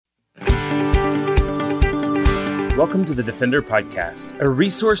welcome to the Defender Podcast, a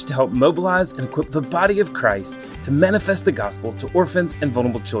resource to help mobilize and equip the body of Christ to manifest the gospel to orphans and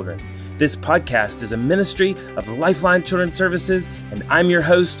vulnerable children. This podcast is a ministry of Lifeline Children's Services, and I'm your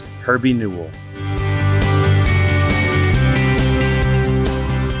host, Herbie Newell.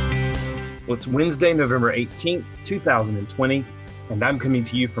 Well, it's Wednesday, November 18th, 2020, and I'm coming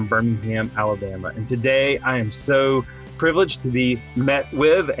to you from Birmingham, Alabama. And today I am so privileged to be met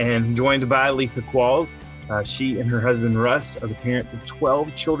with and joined by Lisa Qualls. She and her husband Russ are the parents of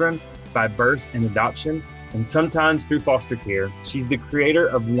 12 children by birth and adoption, and sometimes through foster care. She's the creator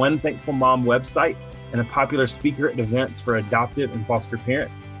of One Thankful Mom website and a popular speaker at events for adoptive and foster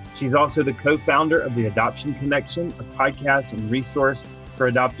parents. She's also the co-founder of the Adoption Connection, a podcast and resource for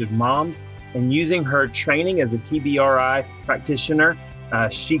adoptive moms. And using her training as a TBRI practitioner,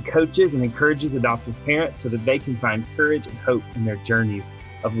 she coaches and encourages adoptive parents so that they can find courage and hope in their journeys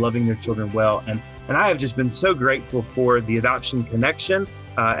of loving their children well. And I have just been so grateful for the Adoption Connection,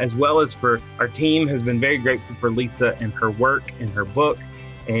 as well as for our team has been very grateful for Lisa and her work and her book.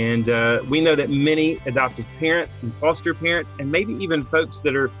 And we know that many adoptive parents and foster parents, and maybe even folks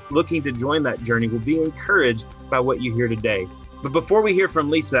that are looking to join that journey, will be encouraged by what you hear today. But before we hear from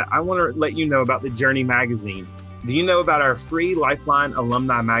Lisa, I want to let you know about the Journey magazine. Do you know about our free Lifeline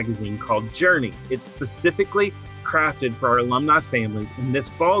alumni magazine called Journey? It's specifically crafted for our alumni families, and this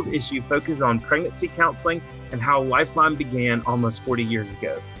fall's issue focuses on pregnancy counseling and how Lifeline began almost 40 years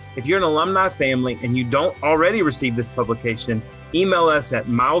ago. If you're an alumni family and you don't already receive this publication, email us at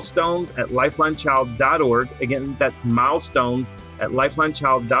milestones@lifelinechild.org. Again, that's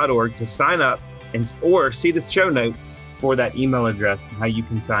milestones@lifelinechild.org to sign up or see the show notes for that email address and how you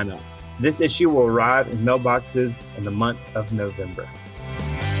can sign up. This issue will arrive in mailboxes in the month of November.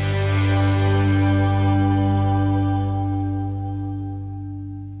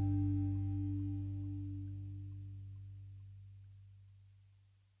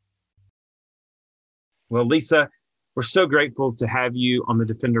 Well, Lisa, we're so grateful to have you on the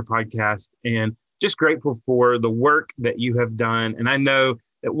Defender podcast and just grateful for the work that you have done. And I know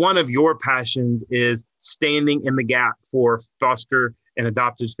that one of your passions is standing in the gap for foster and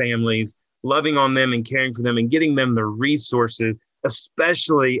adopted families, loving on them and caring for them and getting them the resources,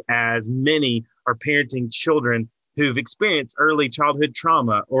 especially as many are parenting children who've experienced early childhood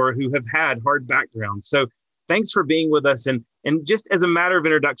trauma or who have had hard backgrounds. So thanks for being with us. And just as a matter of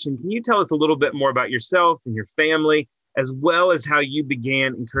introduction, can you tell us a little bit more about yourself and your family, as well as how you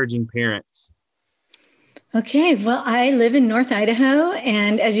began encouraging parents? Okay, well, I live in North Idaho,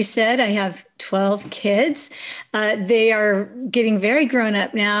 and as you said, I have 12 kids. They are getting very grown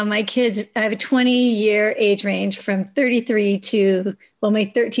up now. My kids, I have a 20-year age range from 33 to, well, my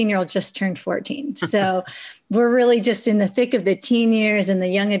 13-year-old just turned 14. So we're really just in the thick of the teen years and the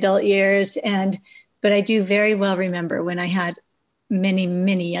young adult years. But I do very well remember when I had many,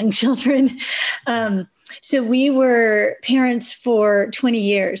 many young children. So we were parents for 20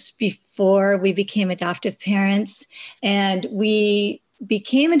 years before we became adoptive parents. And we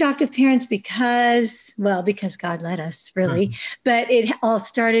became adoptive parents because God led us, really. Mm-hmm. But it all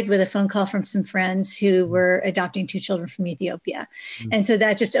started with a phone call from some friends who were adopting 2 children from Ethiopia. Mm-hmm. And so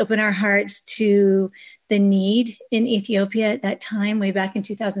that just opened our hearts to the need in Ethiopia at that time, way back in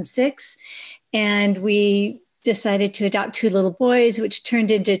 2006. And we decided to adopt 2 little boys, which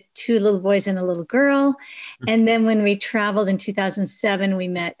turned into 2 little boys and a little girl. And then when we traveled in 2007, we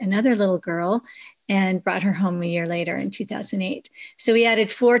met another little girl and brought her home a year later in 2008. So we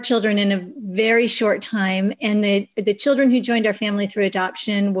added 4 children in a very short time. And the children who joined our family through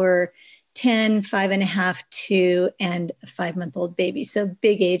adoption were 10, 5.5, 2, and a 5-month-old baby. So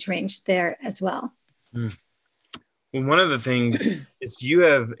big age range there as well. Mm. Well, one of the things is you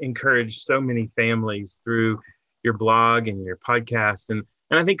have encouraged so many families through your blog and your podcast. And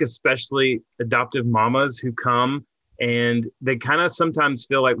I think especially adoptive mamas who come and they kind of sometimes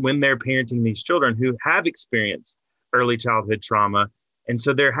feel like when they're parenting these children who have experienced early childhood trauma, and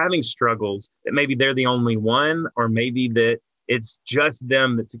so they're having struggles that maybe they're the only one, or maybe that it's just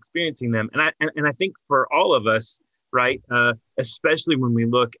them that's experiencing them. And I think for all of us, right, especially when we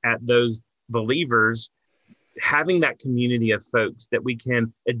look at those believers, having that community of folks that we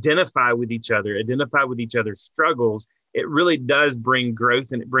can identify with each other's struggles, it really does bring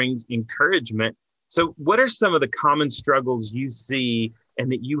growth and it brings encouragement. So what are some of the common struggles you see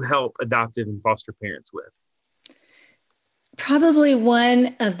and that you help adoptive and foster parents with? Probably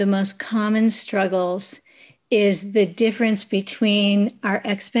one of the most common struggles is the difference between our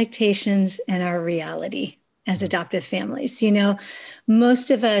expectations and our reality as adoptive families. You know, most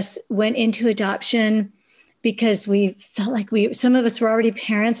of us went into adoption because we felt like some of us were already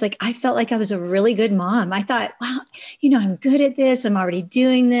parents. Like I felt like I was a really good mom. I thought, wow, I'm good at this. I'm already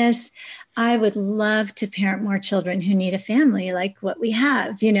doing this. I would love to parent more children who need a family like what we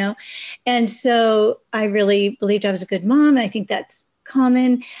have, And so I really believed I was a good mom. I think that's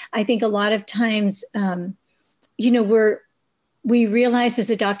common. I think a lot of times, we realize as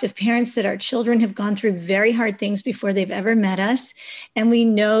adoptive parents that our children have gone through very hard things before they've ever met us. And we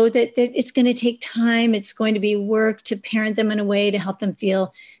know that it's going to take time. It's going to be work to parent them in a way to help them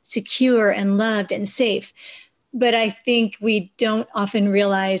feel secure and loved and safe. But I think we don't often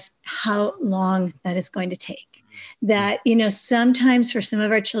realize how long that is going to take. That, sometimes for some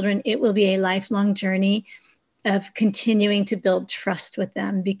of our children, it will be a lifelong journey of continuing to build trust with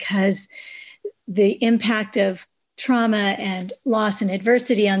them, because the impact of trauma and loss and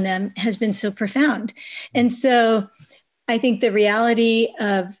adversity on them has been so profound. And so I think the reality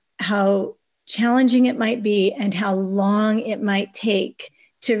of how challenging it might be and how long it might take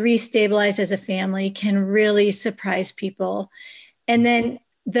to restabilize as a family can really surprise people. And then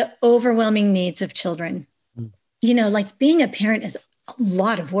the overwhelming needs of children. Like being a parent is a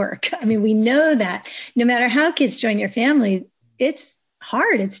lot of work. I mean, we know that no matter how kids join your family, it's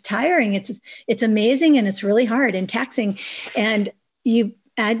hard, it's tiring, it's amazing, and it's really hard and taxing. And you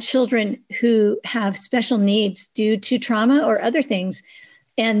add children who have special needs due to trauma or other things,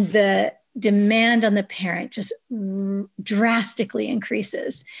 and the demand on the parent just drastically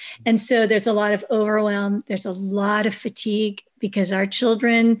increases. And so there's a lot of overwhelm, there's a lot of fatigue, because our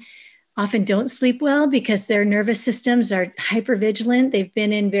children often don't sleep well because their nervous systems are hypervigilant. They've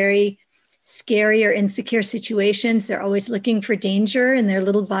been in very scary or insecure situations. They're always looking for danger in their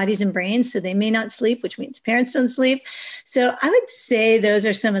little bodies and brains. So they may not sleep, which means parents don't sleep. So I would say those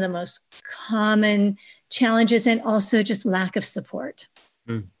are some of the most common challenges, and also just lack of support.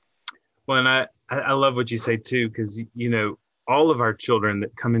 Well, and I love what you say too, because, all of our children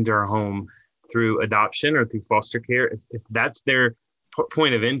that come into our home through adoption or through foster care, if that's their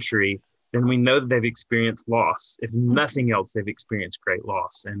point of entry, then we know that they've experienced loss. If nothing else, they've experienced great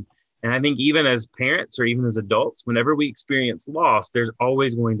loss. And I think even as parents or even as adults, whenever we experience loss, there's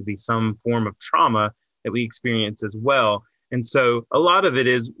always going to be some form of trauma that we experience as well. And so a lot of it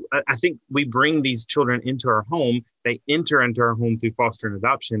is, I think we bring these children into our home. They enter into our home through foster and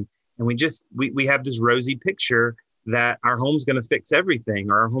adoption. And we have this rosy picture that our home's going to fix everything,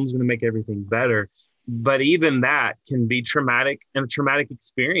 or our home's going to make everything better. But even that can be traumatic, and a traumatic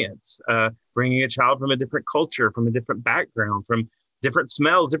experience, bringing a child from a different culture, from a different background, from different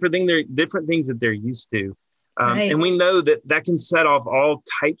smells, different things that they're used to. Right. And we know that can set off all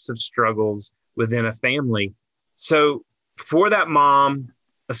types of struggles within a family. So for that mom,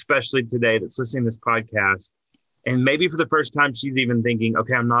 especially today, that's listening to this podcast, and maybe for the first time, she's even thinking,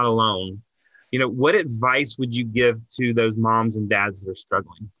 okay, I'm not alone. What advice would you give to those moms and dads that are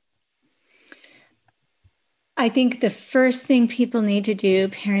struggling? I think the first thing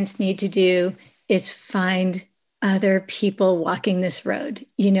parents need to do, is find other people walking this road.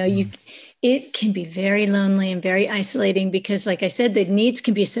 It can be very lonely and very isolating, because like I said, the needs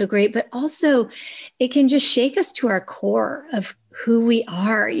can be so great, but also it can just shake us to our core of who we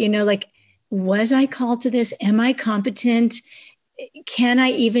are. Was I called to this? Am I competent? Can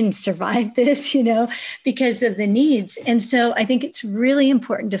I even survive this, because of the needs? And so I think it's really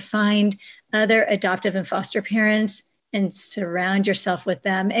important to find other adoptive and foster parents and surround yourself with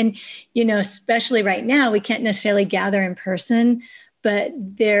them. And, especially right now, we can't necessarily gather in person, but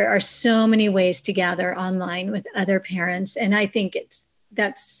there are so many ways to gather online with other parents. And I think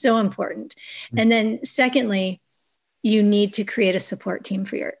that's so important. And then secondly, you need to create a support team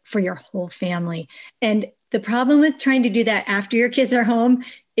for your whole family. And the problem with trying to do that after your kids are home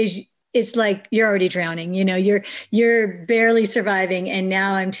is it's like you're already drowning. You're barely surviving. And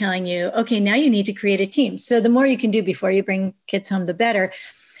now I'm telling you, okay, now you need to create a team. So the more you can do before you bring kids home, the better.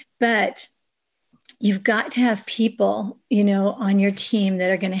 But you've got to have people, on your team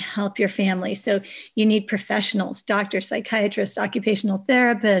that are going to help your family. So you need professionals, doctors, psychiatrists, occupational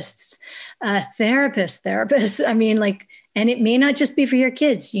therapists, therapists. I mean, and it may not just be for your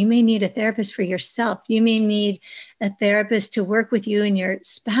kids. You may need a therapist for yourself. You may need a therapist to work with you and your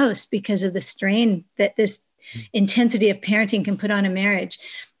spouse because of the strain that this intensity of parenting can put on a marriage.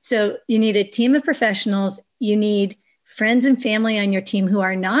 So you need a team of professionals. You need friends and family on your team who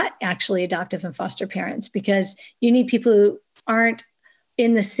are not actually adoptive and foster parents, because you need people who aren't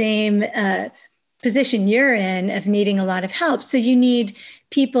in the same position you're in of needing a lot of help. So you need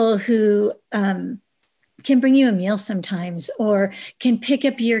people who can bring you a meal sometimes, or can pick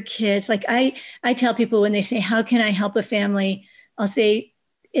up your kids. Like I tell people when they say, how can I help a family? I'll say,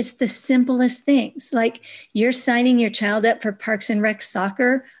 it's the simplest things. Like you're signing your child up for Parks and Rec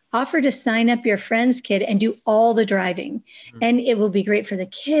soccer, offer to sign up your friend's kid and do all the driving. Mm-hmm. And it will be great for the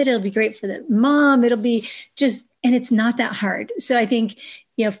kid. It'll be great for the mom. It'll be and it's not that hard. So I think,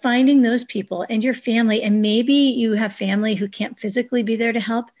 finding those people and your family, and maybe you have family who can't physically be there to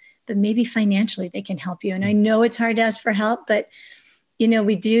help, but maybe financially they can help you. And I know it's hard to ask for help, but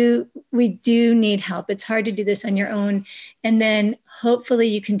we do need help. It's hard to do this on your own. And then hopefully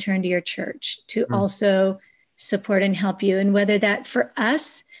you can turn to your church to also support and help you. And whether that, for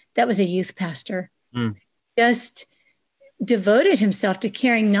us, that was a youth pastor, just devoted himself to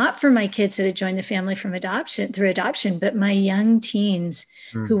caring not for my kids that had joined the family through adoption, but my young teens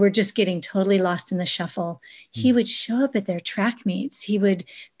who were just getting totally lost in the shuffle. He would show up at their track meets. He would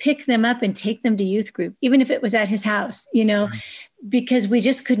pick them up and take them to youth group, even if it was at his house, because we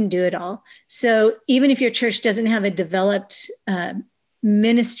just couldn't do it all. So even if your church doesn't have a developed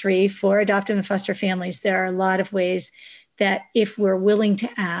ministry for adoptive and foster families, there are a lot of ways that if we're willing to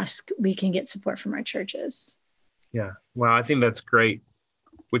ask, we can get support from our churches. Yeah. Well, I think that's great.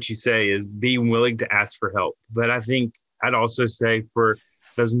 What you say is being willing to ask for help. But I think I'd also say for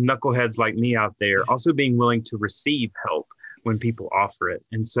those knuckleheads like me out there, also being willing to receive help when people offer it.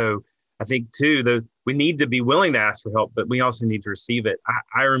 And so I think too, we need to be willing to ask for help, but we also need to receive it.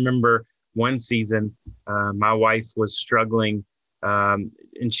 I remember one season, my wife was struggling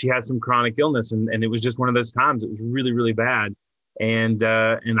and she had some chronic illness and it was just one of those times. It was really, really bad. And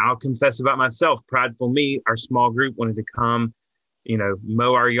I'll confess about myself, prideful me, our small group wanted to come,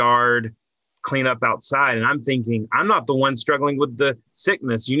 mow our yard, clean up outside. And I'm thinking, I'm not the one struggling with the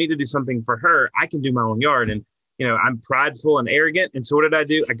sickness. You need to do something for her. I can do my own yard. And, I'm prideful and arrogant. And so what did I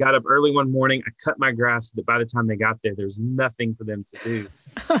do? I got up early one morning. I cut my grass so that by the time they got there's nothing for them to do.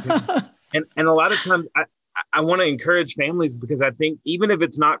 and a lot of times I want to encourage families because I think even if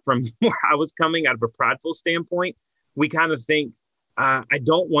it's not from where I was coming out of a prideful standpoint, we kind of think, I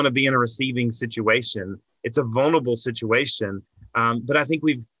don't want to be in a receiving situation. It's a vulnerable situation. But I think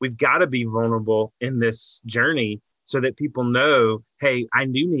we've got to be vulnerable in this journey so that people know, hey, I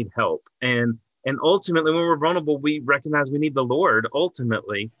do need help. And ultimately, when we're vulnerable, we recognize we need the Lord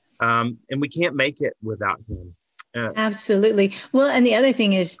ultimately. And we can't make it without him. Absolutely. Well, and the other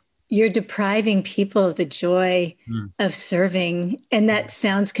thing is you're depriving people of the joy of serving. And that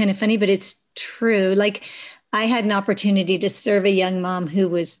sounds kind of funny, but it's true. Like I had an opportunity to serve a young mom who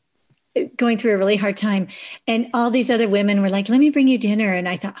was going through a really hard time. And all these other women were like, let me bring you dinner. And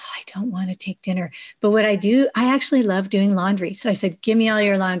I thought, I don't want to take dinner. But what I do, I actually love doing laundry. So I said, give me all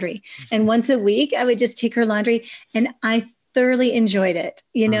your laundry. And once a week, I would just take her laundry. And I thoroughly enjoyed it.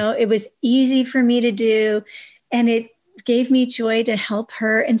 It was easy for me to do. And it gave me joy to help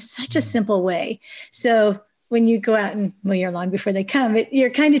her in such a simple way. So when you go out and mow your lawn before they come, you're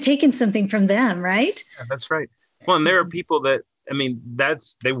kind of taking something from them, right? Yeah, that's right. Well, and there are people that,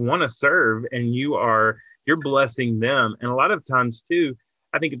 they want to serve and you're blessing them. And a lot of times too,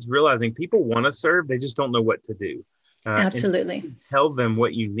 I think it's realizing people want to serve. They just don't know what to do. Absolutely. And tell them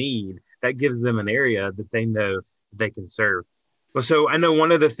what you need. That gives them an area that they know they can serve. Well, so I know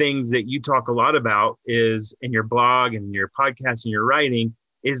one of the things that you talk a lot about is in your blog and your podcast and your writing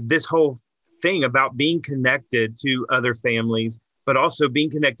is this whole thing about being connected to other families, but also being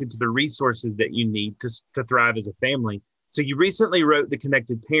connected to the resources that you need to thrive as a family. So you recently wrote The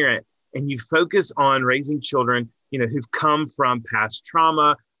Connected Parent, and you focus on raising children, who've come from past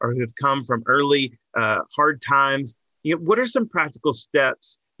trauma or who've come from early hard times. What are some practical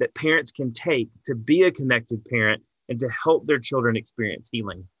steps that parents can take to be a connected parent and to help their children experience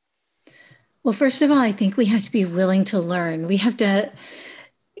healing? Well, first of all, I think we have to be willing to learn. We have to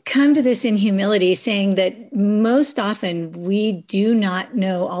come to this in humility, saying that most often we do not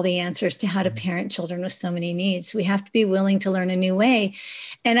know all the answers to how to parent children with so many needs. We have to be willing to learn a new way.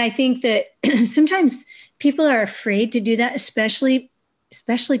 And I think that sometimes people are afraid to do that, especially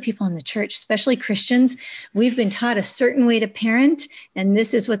people in the church, especially Christians. We've been taught a certain way to parent, and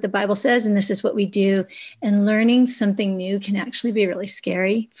this is what the Bible says, and this is what we do. And learning something new can actually be really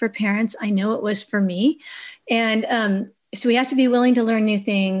scary for parents. I know it was for me. And so we have to be willing to learn new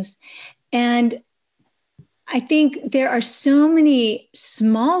things. And I think there are so many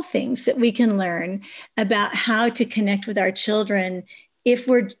small things that we can learn about how to connect with our children if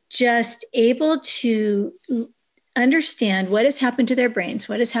we're just able to understand what has happened to their brains,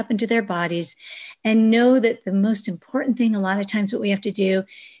 what has happened to their bodies, and know that the most important thing a lot of times what we have to do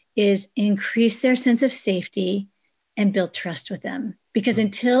is increase their sense of safety and build trust with them. Because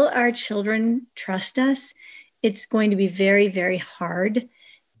until our children trust us, it's going to be very, very hard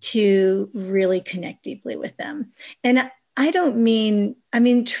to really connect deeply with them. And I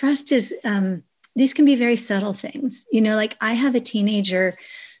mean, trust is, these can be very subtle things. Like I have a teenager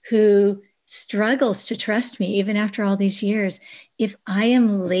who struggles to trust me even after all these years. If I am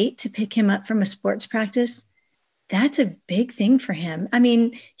late to pick him up from a sports practice, that's a big thing for him. I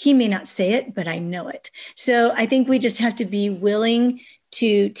mean, he may not say it, but I know it. So I think we just have to be willing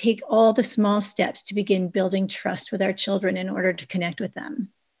to take all the small steps to begin building trust with our children in order to connect with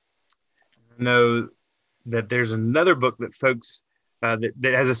them. I know that there's another book that folks that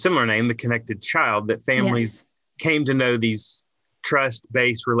has a similar name, The Connected Child, that families came to know these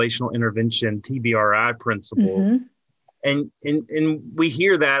trust-based relational intervention, TBRI principles. Mm-hmm. And we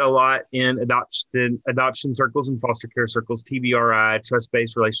hear that a lot in adoption circles and foster care circles, TBRI,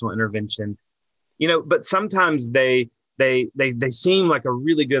 trust-based relational intervention. But sometimes they seem like a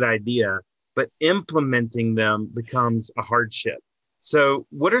really good idea, but implementing them becomes a hardship. So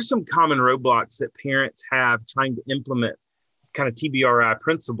what are some common roadblocks that parents have trying to implement kind of TBRI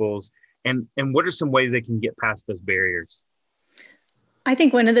principles, and what are some ways they can get past those barriers? I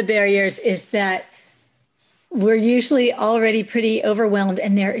think one of the barriers is that we're usually already pretty overwhelmed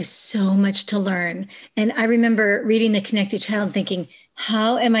and there is so much to learn. And I remember reading The Connected Child thinking,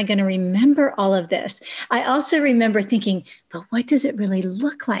 how am I going to remember all of this? I also remember thinking, but what does it really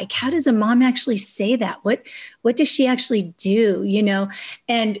look like? How does a mom actually say that? What does she actually do?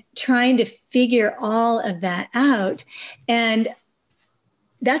 And trying to figure all of that out. And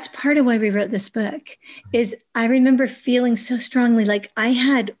that's part of why we wrote this book. Is I remember feeling so strongly like I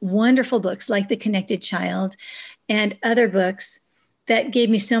had wonderful books like The Connected Child and other books that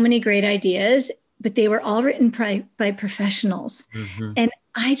gave me so many great ideas, but they were all written by professionals. Mm-hmm. And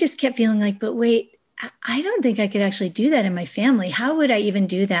I just kept feeling like, but wait, I don't think I could actually do that in my family. How would I even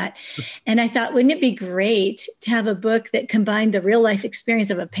do that? And I thought, wouldn't it be great to have a book that combined the real life experience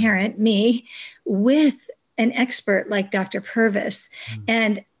of a parent, me, with an expert like Dr. Purvis.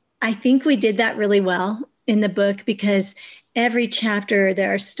 And I think we did that really well in the book because every chapter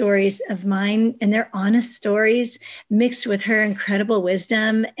there are stories of mine and they're honest stories mixed with her incredible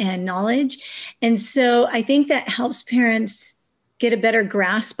wisdom and knowledge. And so I think that helps parents get a better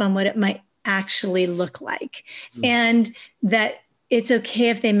grasp on what it might actually look like and that it's okay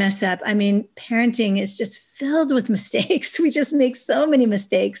if they mess up. I mean, parenting is just filled with mistakes. We just make so many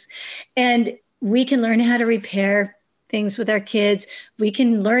mistakes. And we can learn how to repair things with our kids. We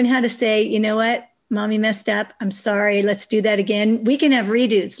can learn how to say, you know what, mommy messed up. I'm sorry. Let's do that again. We can have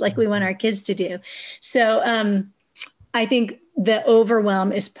redos like we want our kids to do. So I think the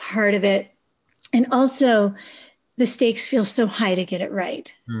overwhelm is part of it. And also the stakes feel so high to get it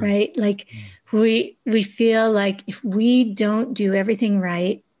right, right? Like we feel like if we don't do everything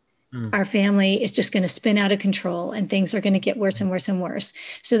right, our family is just going to spin out of control and things are going to get worse and worse and worse.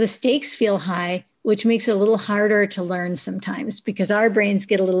 So the stakes feel high, which makes it a little harder to learn sometimes because our brains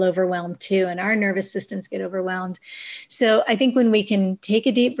get a little overwhelmed too, and our nervous systems get overwhelmed. So I think when we can take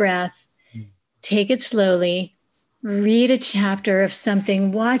a deep breath, take it slowly, read a chapter of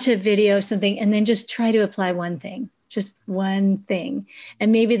something, watch a video of something, and then just try to apply one thing, just one thing.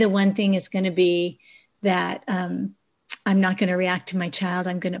 And maybe the one thing is going to be that I'm not going to react to my child.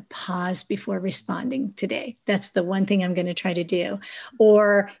 I'm going to pause before responding today. That's the one thing I'm going to try to do.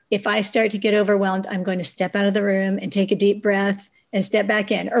 Or if I start to get overwhelmed, I'm going to step out of the room and take a deep breath and step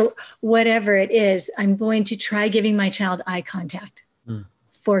back in, or whatever it is. I'm going to try giving my child eye contact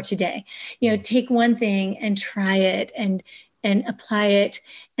for today. Take one thing and try it and apply it.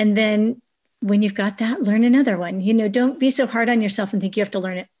 And then when you've got that, learn another one. Don't be so hard on yourself and think you have to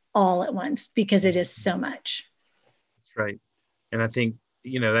learn it all at once because it is so much. Right. And I think,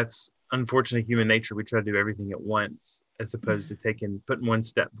 that's unfortunately human nature. We try to do everything at once as opposed to putting one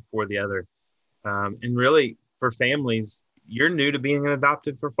step before the other. And really for families, you're new to being an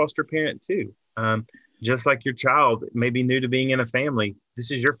adoptive or foster parent too. Just like your child may be new to being in a family.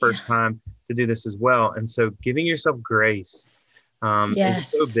 This is your first time to do this as well. And so giving yourself grace is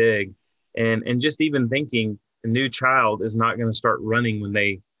so big. And just even thinking a new child is not going to start running when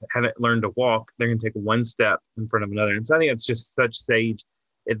they haven't learned to walk. They're going to take one step in front of another. And so I think it's just such sage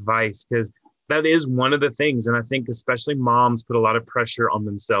advice because that is one of the things. And I think especially moms put a lot of pressure on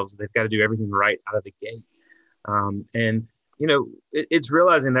themselves. They've got to do everything right out of the gate. It's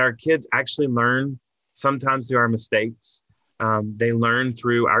realizing that our kids actually learn sometimes through our mistakes. They learn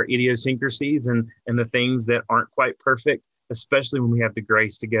through our idiosyncrasies and the things that aren't quite perfect, especially when we have the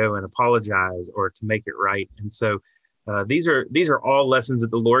grace to go and apologize or to make it right. And so these are all lessons that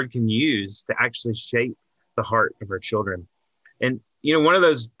the Lord can use to actually shape the heart of our children. And, one of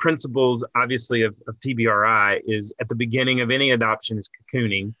those principles, obviously, of TBRI is at the beginning of any adoption is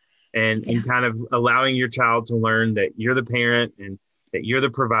cocooning. and kind of allowing your child to learn that you're the parent and that you're the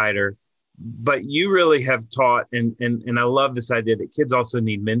provider. But you really have taught, and I love this idea that kids also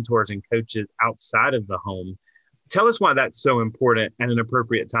need mentors and coaches outside of the home. Tell us why that's so important at an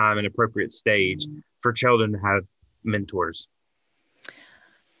appropriate time and appropriate stage for children to have mentors.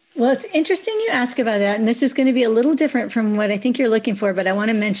 Well, it's interesting you ask about that. And this is going to be a little different from what I think you're looking for, but I want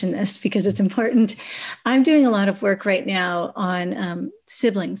to mention this because it's important. I'm doing a lot of work right now on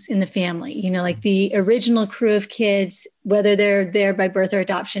siblings in the family, like the original crew of kids, whether they're there by birth or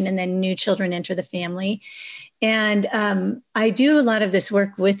adoption, and then new children enter the family. And I do a lot of this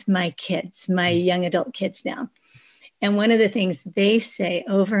work with my kids, my young adult kids now. And one of the things they say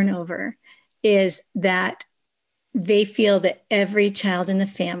over and over is that they feel that every child in the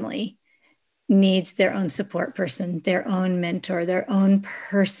family needs their own support person, their own mentor, their own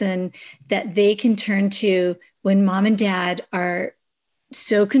person that they can turn to when mom and dad are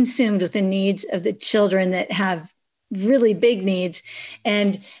so consumed with the needs of the children that have really big needs,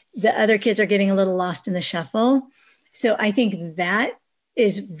 and the other kids are getting a little lost in the shuffle. So I think that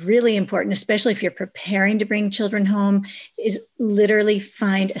is really important, especially if you're preparing to bring children home, is literally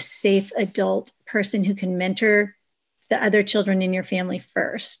find a safe adult person who can mentor the other children in your family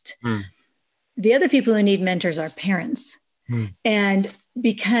first. The other people who need mentors are parents. And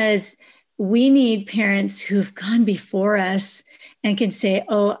because we need parents who've gone before us and can say,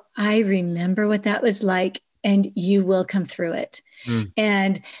 oh, I remember what that was like, and you will come through it.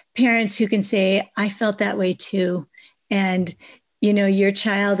 And parents who can say, I felt that way too. And, your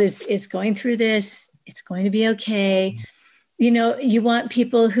child is going through this. It's going to be okay. You want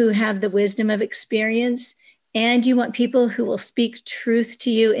people who have the wisdom of experience, and you want people who will speak truth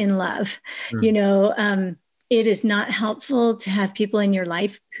to you in love. It is not helpful to have people in your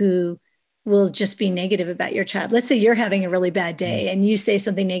life who will just be negative about your child. Let's say you're having a really bad day and you say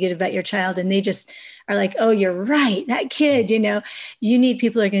something negative about your child, and they just are like, oh, you're right, that kid, you need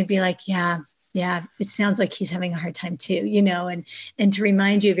people who are going to be like, yeah, it sounds like he's having a hard time too, and to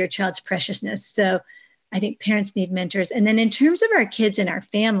remind you of your child's preciousness. So I think parents need mentors. And then in terms of our kids and our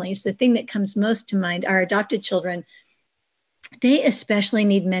families, the thing that comes most to mind, our adopted children, they especially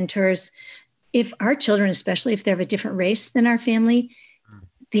need mentors. If our children, especially if they're of a different race than our family,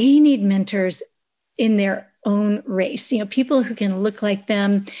 they need mentors in their own race, people who can look like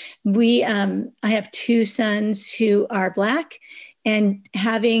them. I have two sons who are Black, and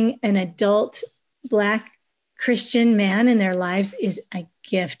having an adult Black Christian man in their lives is a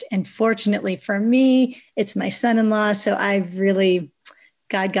gift. And fortunately for me, it's my son-in-law. So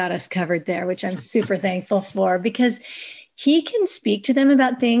God got us covered there, which I'm super thankful for, because he can speak to them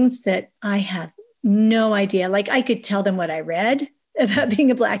about things that I have no idea. Like, I could tell them what I read about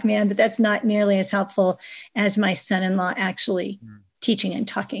being a Black man, but that's not nearly as helpful as my son-in-law actually teaching and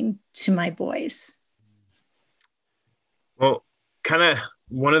talking to my boys. Well, kind of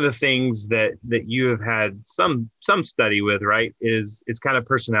one of the things that you have had some study with, right, is kind of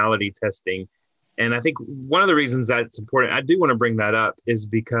personality testing. And I think one of the reasons that's important, I do want to bring that up, is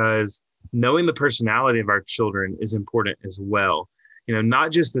because knowing the personality of our children is important as well.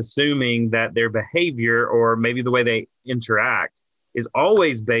 Not just assuming that their behavior or maybe the way they interact is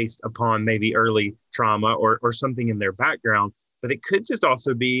always based upon maybe early trauma or something in their background, but it could just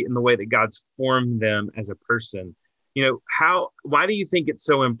also be in the way that God's formed them as a person. Why do you think it's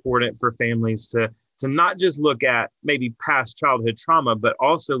so important for families to not just look at maybe past childhood trauma, but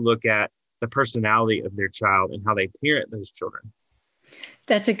also look at the personality of their child and how they parent those children?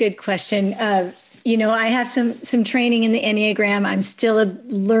 That's a good question. I have some training in the Enneagram. I'm still a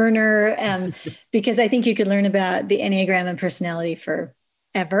learner because I think you could learn about the Enneagram and personality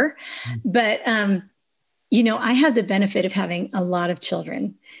forever. But, I have the benefit of having a lot of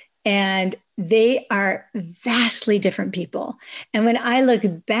children, and they are vastly different people. And when I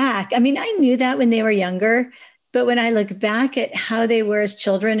look back, I knew that when they were younger, but when I look back at how they were as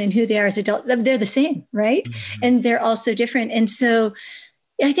children and who they are as adults, they're the same, right? And they're also different. And so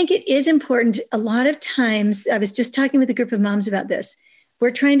I think it is important. A lot of times, I was just talking with a group of moms about this.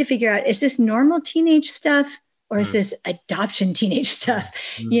 We're trying to figure out, is this normal teenage stuff or is this adoption teenage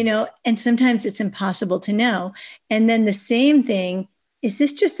stuff? And sometimes it's impossible to know. And then the same thing, is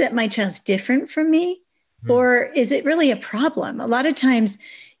this just that my child's different from me? Or is it really a problem? A lot of times,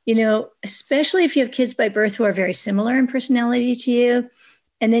 especially if you have kids by birth who are very similar in personality to you,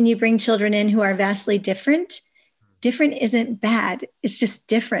 and then you bring children in who are vastly different isn't bad. It's just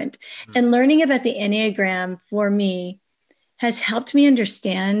different. And learning about the Enneagram for me has helped me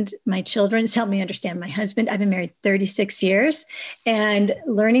understand my children. It's helped me understand my husband. I've been married 36 years, and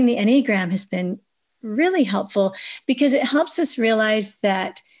learning the Enneagram has been really helpful because it helps us realize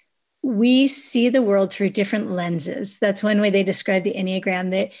that we see the world through different lenses. That's one way they describe the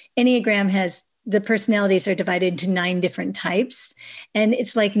Enneagram. The Enneagram has the personalities are divided into 9 different types, and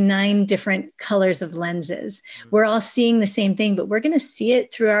it's like 9 different colors of lenses. We're all seeing the same thing, but we're going to see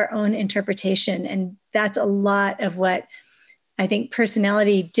it through our own interpretation. And that's a lot of what I think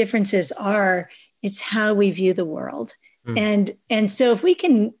personality differences are. It's how we view the world. And so if we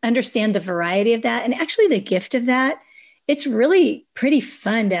can understand the variety of that, and actually the gift of that, it's really pretty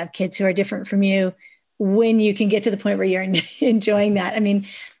fun to have kids who are different from you when you can get to the point where you're enjoying that. I mean,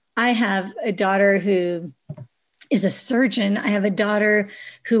 I have a daughter who is a surgeon. I have a daughter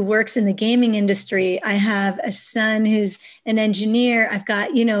who works in the gaming industry. I have a son who's an engineer. I've got,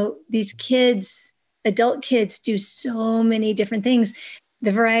 these kids, adult kids do so many different things.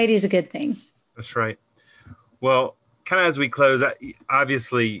 The variety is a good thing. That's right. Well, kind of as we close,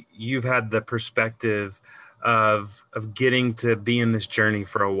 obviously you've had the perspective of getting to be in this journey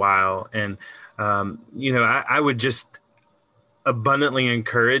for a while. And, I would just abundantly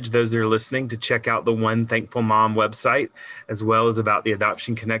encourage those that are listening to check out the One Thankful Mom website, as well as about the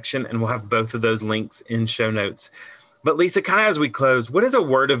Adoption Connection. And we'll have both of those links in show notes. But Lisa, kind of as we close, what is a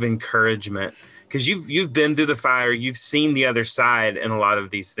word of encouragement? Because you've been through the fire, you've seen the other side in a lot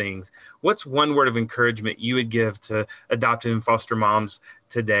of these things. What's one word of encouragement you would give to adoptive and foster moms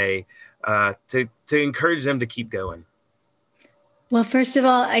today to encourage them to keep going? Well, first of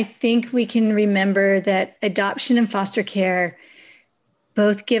all, I think we can remember that adoption and foster care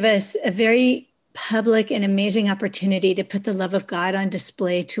both give us a very public and amazing opportunity to put the love of God on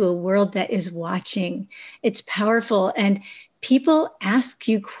display to a world that is watching. It's powerful. And people ask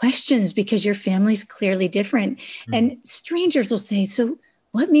you questions because your family's clearly different. And strangers will say, so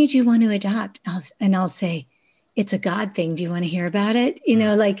what made you want to adopt? And I'll say, it's a God thing. Do you want to hear about it?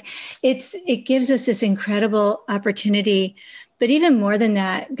 It gives us this incredible opportunity. But even more than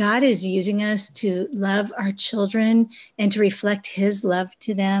that, God is using us to love our children and to reflect his love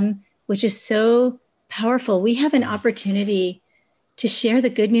to them, which is so powerful. We have an opportunity to share the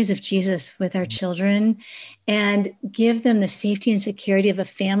good news of Jesus with our children and give them the safety and security of a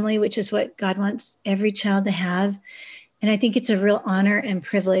family, which is what God wants every child to have. And I think it's a real honor and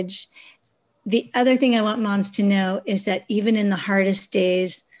privilege. The other thing I want moms to know is that even in the hardest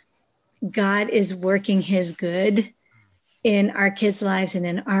days, God is working his good in our kids' lives and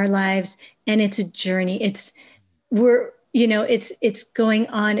in our lives. And it's a journey. It's going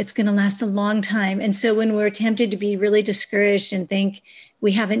on. It's going to last a long time. And so when we're tempted to be really discouraged and think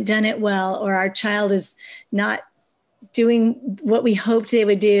we haven't done it well, or our child is not doing what we hoped they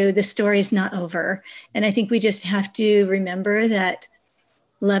would do, the story's not over. And I think we just have to remember that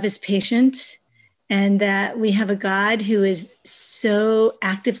love is patient and that we have a God who is so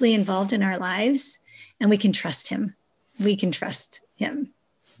actively involved in our lives, and we can trust him. We can trust him.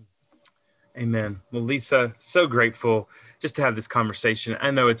 Amen. Well, Lisa, so grateful just to have this conversation. I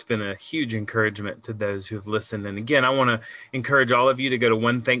know it's been a huge encouragement to those who have listened. And again, I want to encourage all of you to go to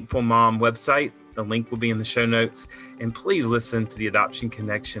One Thankful Mom website. The link will be in the show notes. And please listen to the Adoption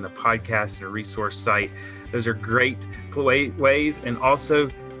Connection, a podcast and a resource site. Those are great ways. And also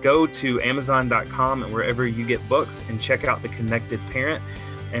go to Amazon.com and wherever you get books and check out The Connected Parent.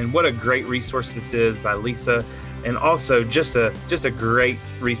 And what a great resource this is by Lisa. And also just a great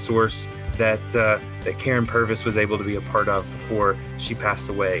resource that Karen Purvis was able to be a part of before she passed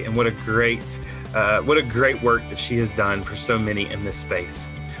away. And what a great work that she has done for so many in this space.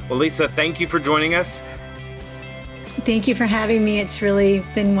 Well, Lisa, thank you for joining us. Thank you for having me. It's really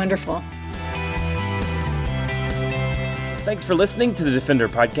been wonderful. Thanks for listening to the Defender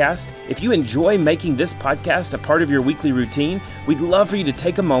Podcast. If you enjoy making this podcast a part of your weekly routine, we'd love for you to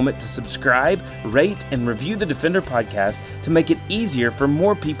take a moment to subscribe, rate, and review the Defender Podcast to make it easier for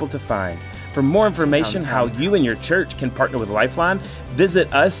more people to find. For more information how you and your church can partner with Lifeline,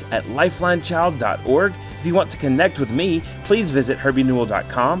 visit us at lifelinechild.org. If you want to connect with me, please visit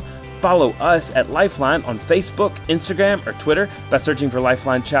herbienewell.com. Follow us at Lifeline on Facebook, Instagram, or Twitter by searching for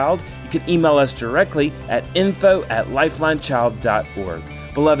Lifeline Child. You can email us directly at info@lifelinechild.org.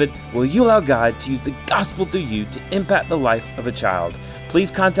 Beloved, will you allow God to use the gospel through you to impact the life of a child?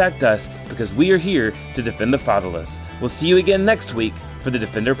 Please contact us because we are here to defend the fatherless. We'll see you again next week for the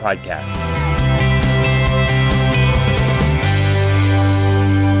Defender Podcast.